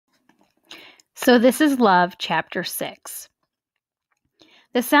So this is Love, Chapter 6.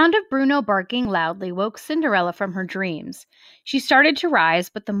 The sound of Bruno barking loudly woke Cinderella from her dreams. She started to rise,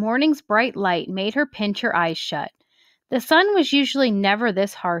 but the morning's bright light made her pinch her eyes shut. The sun was usually never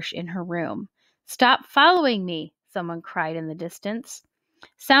this harsh in her room. "Stop following me," someone cried in the distance,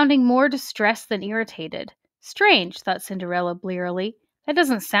 sounding more distressed than irritated. Strange, thought Cinderella blearily. That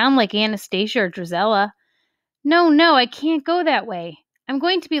doesn't sound like Anastasia or Drizella. No, no, I can't go that way. I'm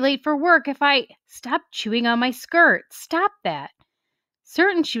going to be late for work if I— Stop chewing on my skirt. Stop that.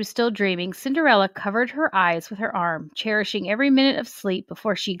 Certain she was still dreaming, Cinderella covered her eyes with her arm, cherishing every minute of sleep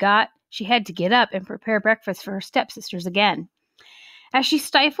before she had to get up and prepare breakfast for her stepsisters again. As she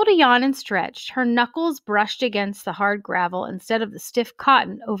stifled a yawn and stretched, her knuckles brushed against the hard gravel instead of the stiff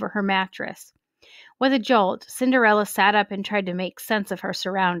cotton over her mattress. With a jolt, Cinderella sat up and tried to make sense of her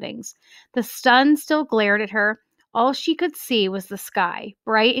surroundings. The sun still glared at her. All she could see was the sky,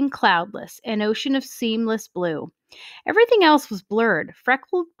 bright and cloudless, an ocean of seamless blue. Everything else was blurred,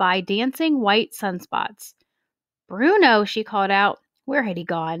 freckled by dancing white sunspots. "Bruno," she called out. Where had he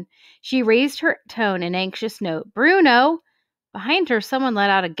gone? She raised her tone in anxious note. "Bruno!" Behind her, someone let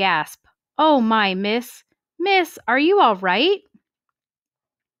out a gasp. "Oh my, miss! Miss, are you all right?"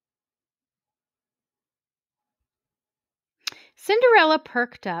 Cinderella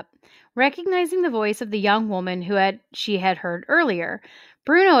perked up, recognizing the voice of the young woman she had heard earlier.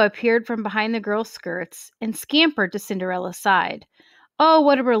 Bruno appeared from behind the girl's skirts and scampered to Cinderella's side. "Oh,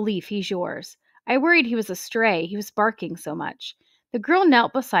 what a relief he's yours. I worried he was a stray, he was barking so much." The girl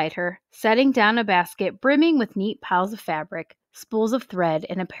knelt beside her, setting down a basket brimming with neat piles of fabric, spools of thread,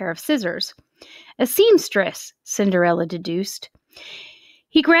 and a pair of scissors. "A seamstress," Cinderella deduced.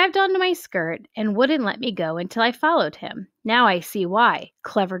 "He grabbed onto my skirt and wouldn't let me go until I followed him. Now I see why.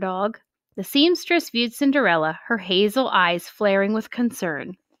 Clever dog." The seamstress viewed Cinderella, her hazel eyes flaring with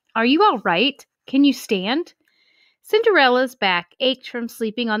concern. "Are you all right? Can you stand?" Cinderella's back ached from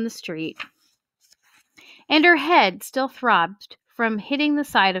sleeping on the street, and her head still throbbed from hitting the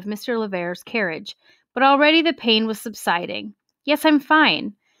side of Mr. Lever's carriage, but already the pain was subsiding. "Yes, I'm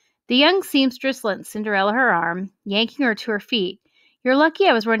fine." The young seamstress lent Cinderella her arm, yanking her to her feet. "You're lucky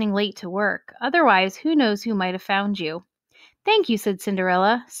I was running late to work. Otherwise, who knows who might have found you." "Thank you," said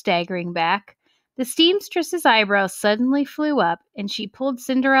Cinderella, staggering back. The seamstress's eyebrows suddenly flew up, and she pulled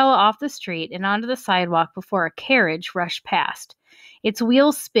Cinderella off the street and onto the sidewalk before a carriage rushed past, its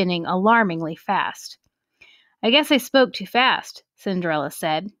wheels spinning alarmingly fast. "I guess I spoke too fast," Cinderella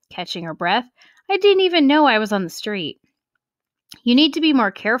said, catching her breath. "I didn't even know I was on the street." "You need to be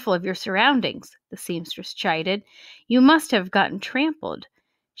more careful of your surroundings," the seamstress chided. "You must have gotten trampled."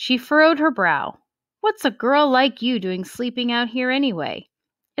 She furrowed her brow. "What's a girl like you doing sleeping out here anyway?"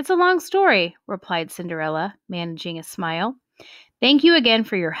 "It's a long story," replied Cinderella, managing a smile. "Thank you again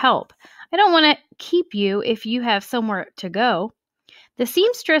for your help. I don't want to keep you if you have somewhere to go." The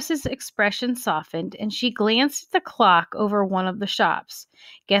seamstress's expression softened, and she glanced at the clock over one of the shops.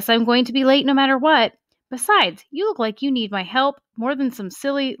 "Guess I'm going to be late no matter what. Besides, you look like you need my help more than some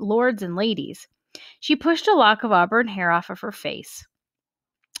silly lords and ladies." She pushed a lock of auburn hair off of her face.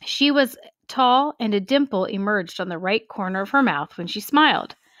 She was tall, and a dimple emerged on the right corner of her mouth when she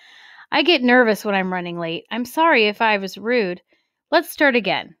smiled. "I get nervous when I'm running late. I'm sorry if I was rude. Let's start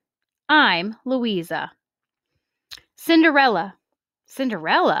again. I'm Louisa." "Cinderella."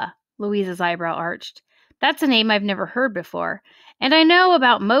 "Cinderella?" Louisa's eyebrow arched. "That's a name I've never heard before, and I know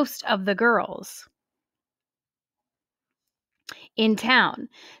about most of the girls in town."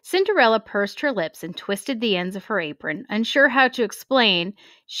 Cinderella pursed her lips and twisted the ends of her apron, unsure how to explain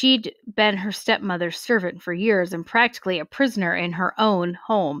she'd been her stepmother's servant for years and practically a prisoner in her own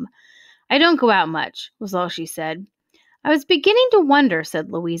home. "I don't go out much," was all she said. "I was beginning to wonder,"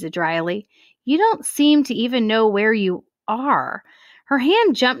 said Louisa dryly. "You don't seem to even know where you are." Her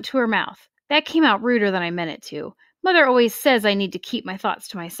hand jumped to her mouth. "That came out ruder than I meant it to. Mother always says I need to keep my thoughts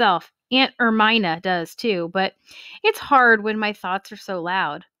to myself. Aunt Ermina does too, but it's hard when my thoughts are so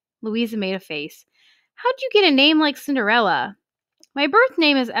loud." Louisa made a face. "How'd you get a name like Cinderella?" "My birth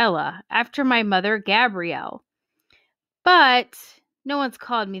name is Ella, after my mother, Gabrielle. But no one's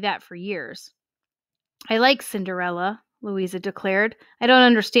called me that for years." "I like Cinderella," Louisa declared. "I don't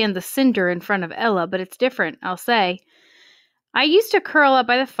understand the cinder in front of Ella, but it's different, I'll say." "I used to curl up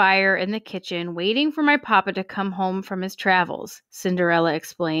by the fire in the kitchen, waiting for my papa to come home from his travels," Cinderella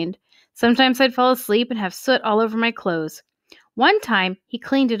explained. "Sometimes I'd fall asleep and have soot all over my clothes. One time, he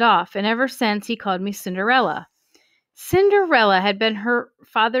cleaned it off, and ever since he called me Cinderella." Cinderella had been her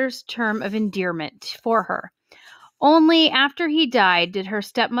father's term of endearment for her. Only after he died did her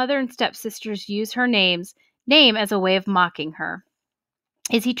stepmother and stepsisters use her name as a way of mocking her.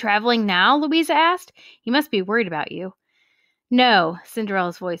 Is he traveling now? Louisa asked. He must be worried about you. No,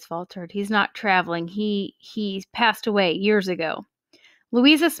 Cinderella's voice faltered. He's not traveling. He's passed away years ago.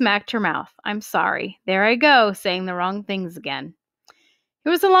 Louisa smacked her mouth. I'm sorry. There I go, saying the wrong things again. It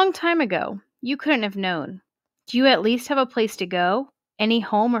was a long time ago. You couldn't have known. Do you at least have a place to go? Any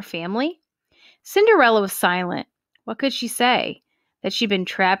home or family? Cinderella was silent. What could she say? That she'd been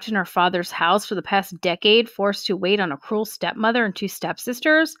trapped in her father's house for the past decade, forced to wait on a cruel stepmother and two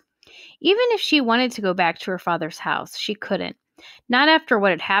stepsisters? Even if she wanted to go back to her father's house, she couldn't. Not after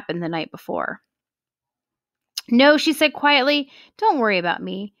what had happened the night before. No, she said quietly. Don't worry about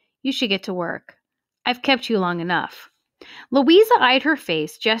me. You should get to work. I've kept you long enough. Louisa eyed her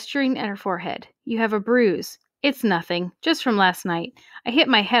face, gesturing at her forehead. You have a bruise. It's nothing, just from last night. I hit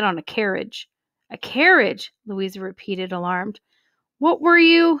my head on a carriage. A carriage, Louisa repeated, alarmed. What were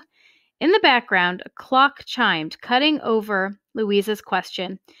you? In the background, a clock chimed, cutting over Louisa's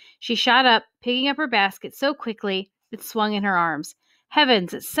question. She shot up, picking up her basket so quickly it swung in her arms.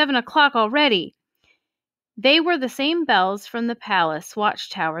 Heavens, it's 7 o'clock already! They were the same bells from the palace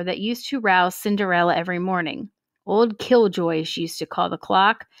watchtower that used to rouse Cinderella every morning. Old Killjoy, she used to call the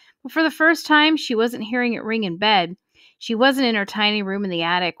clock, but for the first time she wasn't hearing it ring in bed. She wasn't in her tiny room in the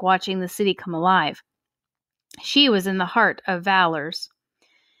attic watching the city come alive. She was in the heart of Valor's.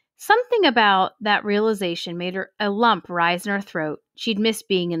 Something about that realization made her a lump rise in her throat. She'd missed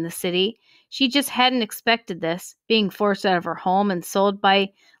being in the city. She just hadn't expected this, being forced out of her home and sold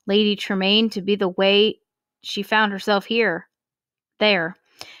by Lady Tremaine to be the way she found herself here. There.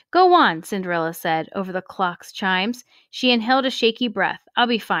 Go on, Cinderella said, over the clock's chimes. She inhaled a shaky breath. I'll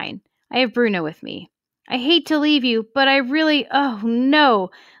be fine. I have Bruno with me. I hate to leave you, but I really— Oh, no,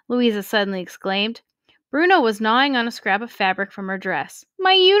 Louisa suddenly exclaimed. Bruno was gnawing on a scrap of fabric from her dress.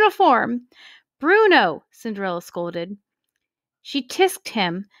 My uniform! Bruno! Cinderella scolded. She tisked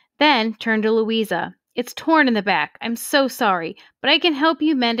him, then turned to Louisa. It's torn in the back. I'm so sorry, but I can help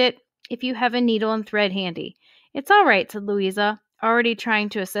you mend it if you have a needle and thread handy. It's all right, said Louisa, already trying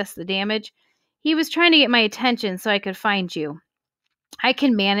to assess the damage. He was trying to get my attention so I could find you. I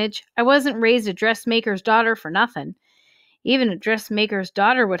can manage. I wasn't raised a dressmaker's daughter for nothing. Even a dressmaker's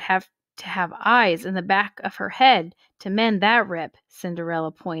daughter would have to have eyes in the back of her head to mend that rip,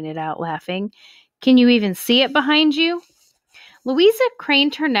 Cinderella pointed out, laughing. Can you even see it behind you? Louisa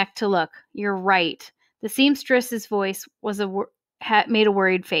craned her neck to look. You're right. The seamstress's voice was made a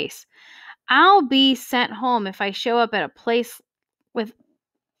worried face. I'll be sent home if I show up at the palace with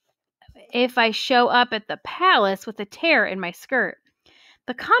a tear in my skirt.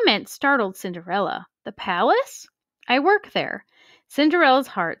 The comment startled Cinderella. The palace? I work there. Cinderella's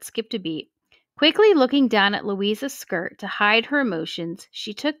heart skipped a beat. Quickly looking down at Louisa's skirt to hide her emotions,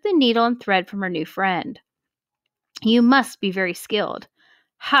 she took the needle and thread from her new friend. You must be very skilled.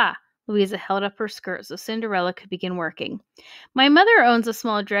 Ha! Louisa held up her skirt so Cinderella could begin working. My mother owns a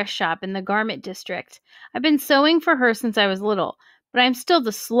small dress shop in the garment district. I've been sewing for her since I was little, but I'm still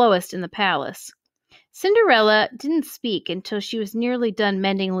the slowest in the palace. Cinderella didn't speak until she was nearly done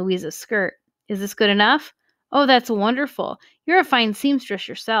mending Louisa's skirt. Is this good enough? Oh, that's wonderful. You're a fine seamstress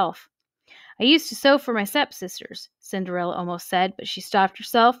yourself. I used to sew for my stepsisters, Cinderella almost said, but she stopped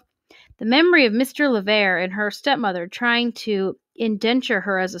herself. The memory of Mr. Lever and her stepmother trying to indenture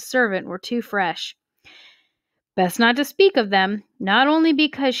her as a servant were too fresh. Best not to speak of them, not only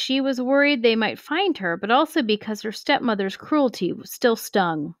because she was worried they might find her, but also because her stepmother's cruelty still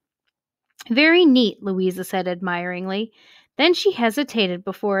stung. Very neat, Louisa said admiringly. Then she hesitated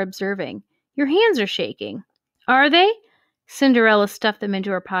before observing. Your hands are shaking. Are they? Cinderella stuffed them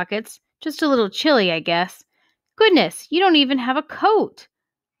into her pockets. Just a little chilly, I guess. Goodness, you don't even have a coat.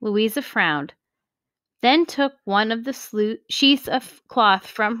 Louisa frowned, then took one of the sheaths of cloth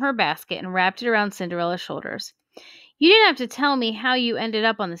from her basket and wrapped it around Cinderella's shoulders. You didn't have to tell me how you ended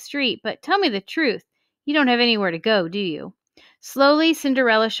up on the street, but tell me the truth. You don't have anywhere to go, do you? Slowly,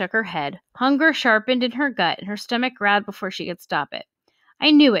 Cinderella shook her head. Hunger sharpened in her gut, and her stomach growled before she could stop it.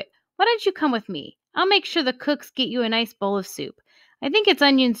 I knew it. Why don't you come with me? I'll make sure the cooks get you a nice bowl of soup. I think it's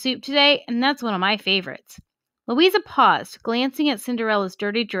onion soup today, and that's one of my favorites. Louisa paused, glancing at Cinderella's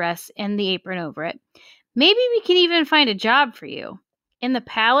dirty dress and the apron over it. Maybe we can even find a job for you. In the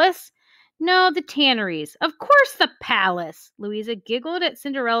palace? No, the tanneries. Of course the palace! Louisa giggled at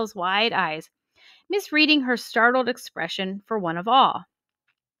Cinderella's wide eyes, misreading her startled expression for one of awe.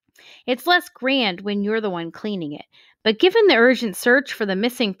 It's less grand when you're the one cleaning it, but given the urgent search for the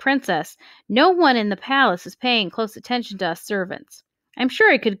missing princess, no one in the palace is paying close attention to us servants. I'm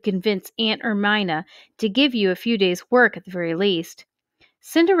sure I could convince Aunt Ermina to give you a few days' work at the very least.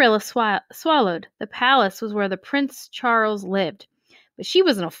 Cinderella swallowed. The palace was where the Prince Charles lived, But she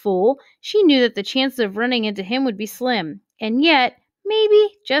wasn't a fool. She knew that the chances of running into him would be slim. And yet, maybe,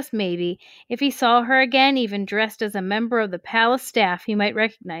 just maybe, if he saw her again, even dressed as a member of the palace staff, he might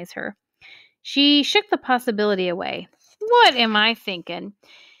recognize her. She shook the possibility away. What am I thinking?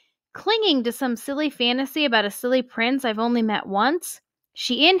 Clinging to some silly fantasy about a silly prince I've only met once?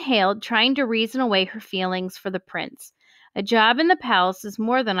 She inhaled, trying to reason away her feelings for the prince. A job in the palace is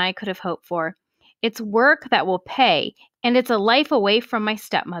more than I could have hoped for. It's work that will pay, and it's a life away from my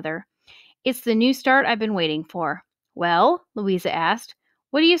stepmother. It's the new start I've been waiting for. Well, Louisa asked,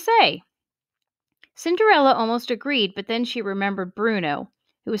 what do you say? Cinderella almost agreed, but then she remembered Bruno,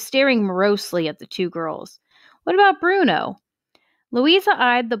 who was staring morosely at the two girls. What about Bruno? Louisa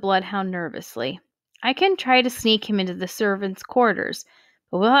eyed the bloodhound nervously. I can try to sneak him into the servants' quarters,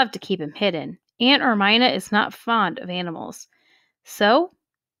 but we'll have to keep him hidden. Aunt Ermina is not fond of animals. So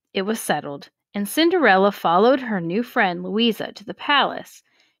it was settled, and Cinderella followed her new friend Louisa to the palace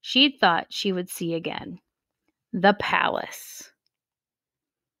she'd thought she would see again. The palace.